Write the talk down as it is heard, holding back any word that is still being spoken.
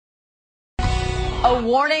A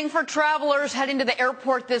warning for travelers heading to the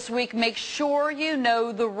airport this week. Make sure you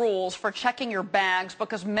know the rules for checking your bags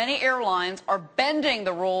because many airlines are bending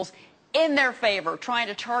the rules in their favor, trying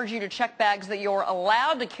to charge you to check bags that you're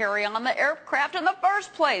allowed to carry on the aircraft in the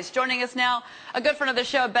first place. Joining us now, a good friend of the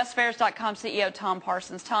show, bestfares.com CEO Tom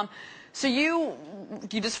Parsons. Tom, so you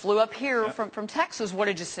just flew up here from Texas. What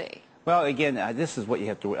did you see? Well, again, this is what you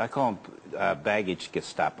have to. I call them baggage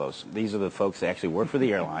Gestapos. These are the folks that actually work for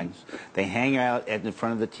the airlines. They hang out in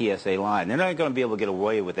front of the TSA line. They're not going to be able to get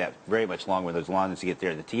away with that very much longer when those lines to get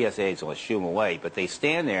there. The TSA is going to shoo them away. But they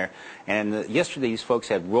stand there, and yesterday these folks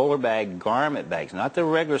had roller bag garment bags, not the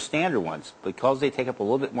regular standard ones, because they take up a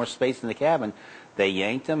little bit more space in the cabin. They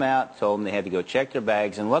yanked them out, told them they had to go check their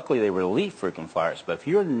bags, and luckily they were elite frequent flyers. But if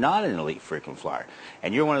you're not an elite frequent flyer,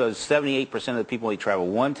 and you're one of those 78% of the people who travel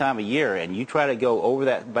one time a year, and you try to go over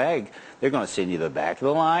that bag, they're going to send you to the back of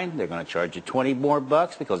the line. They're going to charge you $20 more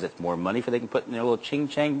because it's more money they can put in their little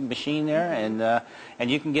ching-chang machine there,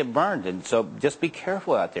 and you can get burned. And so just be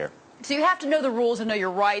careful out there. So you have to know the rules and know your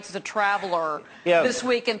rights as a traveler this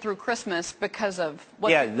week and through Christmas because of what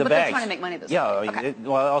they're trying to make money this week. Okay.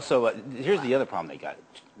 Well, also, here's the other problem they got.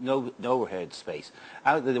 No overhead space.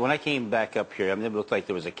 When I came back up here, I mean, it looked like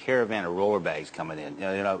there was a caravan of roller bags coming in.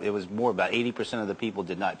 You know, it was more about 80% of the people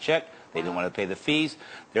did not check. They didn't want to pay the fees.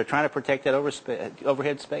 They're trying to protect that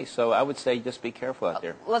overhead space. So I would say just be careful out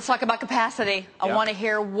there. Let's talk about capacity. I want to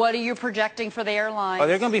hear, what are you projecting for the airlines? Oh,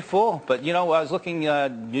 they're going to be full. But, you know, I was looking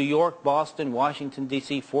New York, Boston, Washington,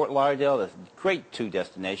 D.C., Fort Lauderdale, the great two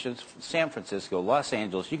destinations, San Francisco, Los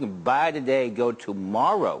Angeles. You can buy today, go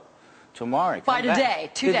tomorrow. By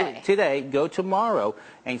today, today, go tomorrow,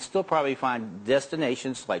 and still probably find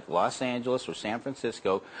destinations like Los Angeles or San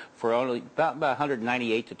Francisco for only about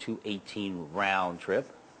 198 to 218 round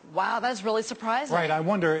trip. Wow, that's really surprising. Right, I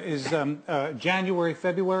wonder, is January,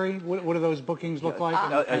 February, what do those bookings look like?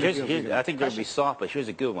 I think they're going to be soft, but here's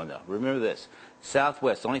a good one, though. Remember this.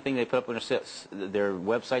 Southwest, the only thing they put up on their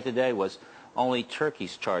website today was only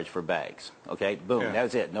turkeys charged for bags. Okay, boom, that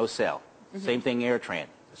was it, no sale. Same thing AirTran.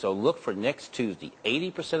 So look for next Tuesday.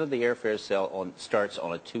 80% of the airfare sale starts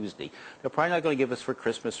on a Tuesday. They're probably not going to give us for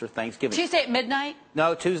Christmas or Thanksgiving. Tuesday at midnight?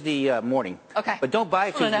 No, Tuesday morning. Okay. But don't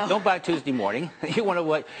buy Tuesday. Don't buy Tuesday morning. You want to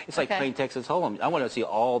wait. It's like playing Texas Hold'em. I want to see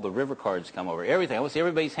all the river cards come over. Everything. I want to see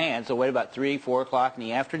everybody's hands. So wait about 3, 4 o'clock in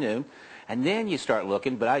the afternoon, and then you start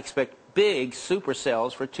looking. But I expect big super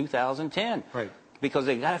sales for 2010. Right. Because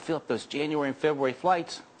they got to fill up those January and February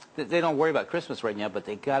flights. They don't worry about Christmas right now, but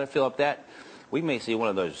they got to fill up that. We may see one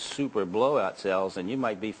of those super blowout sales, and you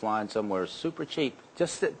might be flying somewhere super cheap.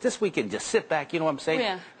 Just this weekend, just sit back, you know what I'm saying?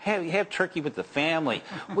 Yeah. Have turkey with the family.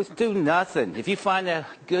 Do nothing. If you find a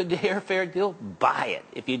good airfare deal, buy it.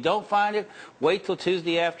 If you don't find it, wait till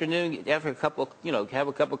Tuesday afternoon, after a couple, have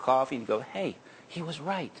a cup of coffee and go, hey, he was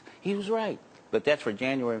right. He was right. But that's for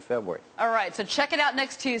January and February. All right, so check it out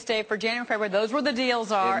next Tuesday for January and February. Those where the deals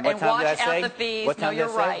are. And watch out the fees. What time you're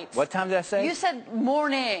right. What time did I say? You said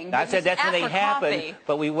morning. I said that's when they happen, coffee.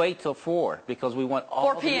 But we wait till 4 because we want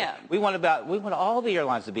all 4 p.m. We want all the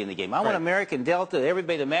airlines to be in the game. I want American, Delta,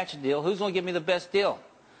 everybody to match a deal. Who's going to give me the best deal?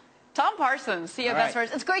 Tom Parsons, CEO of Best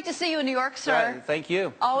Fares. It's great to see you in New York, sir. Thank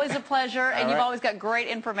you. Always a pleasure, and you've always got great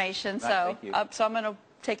information. So, thank you. so I'm going to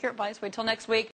take your advice. Wait till next week.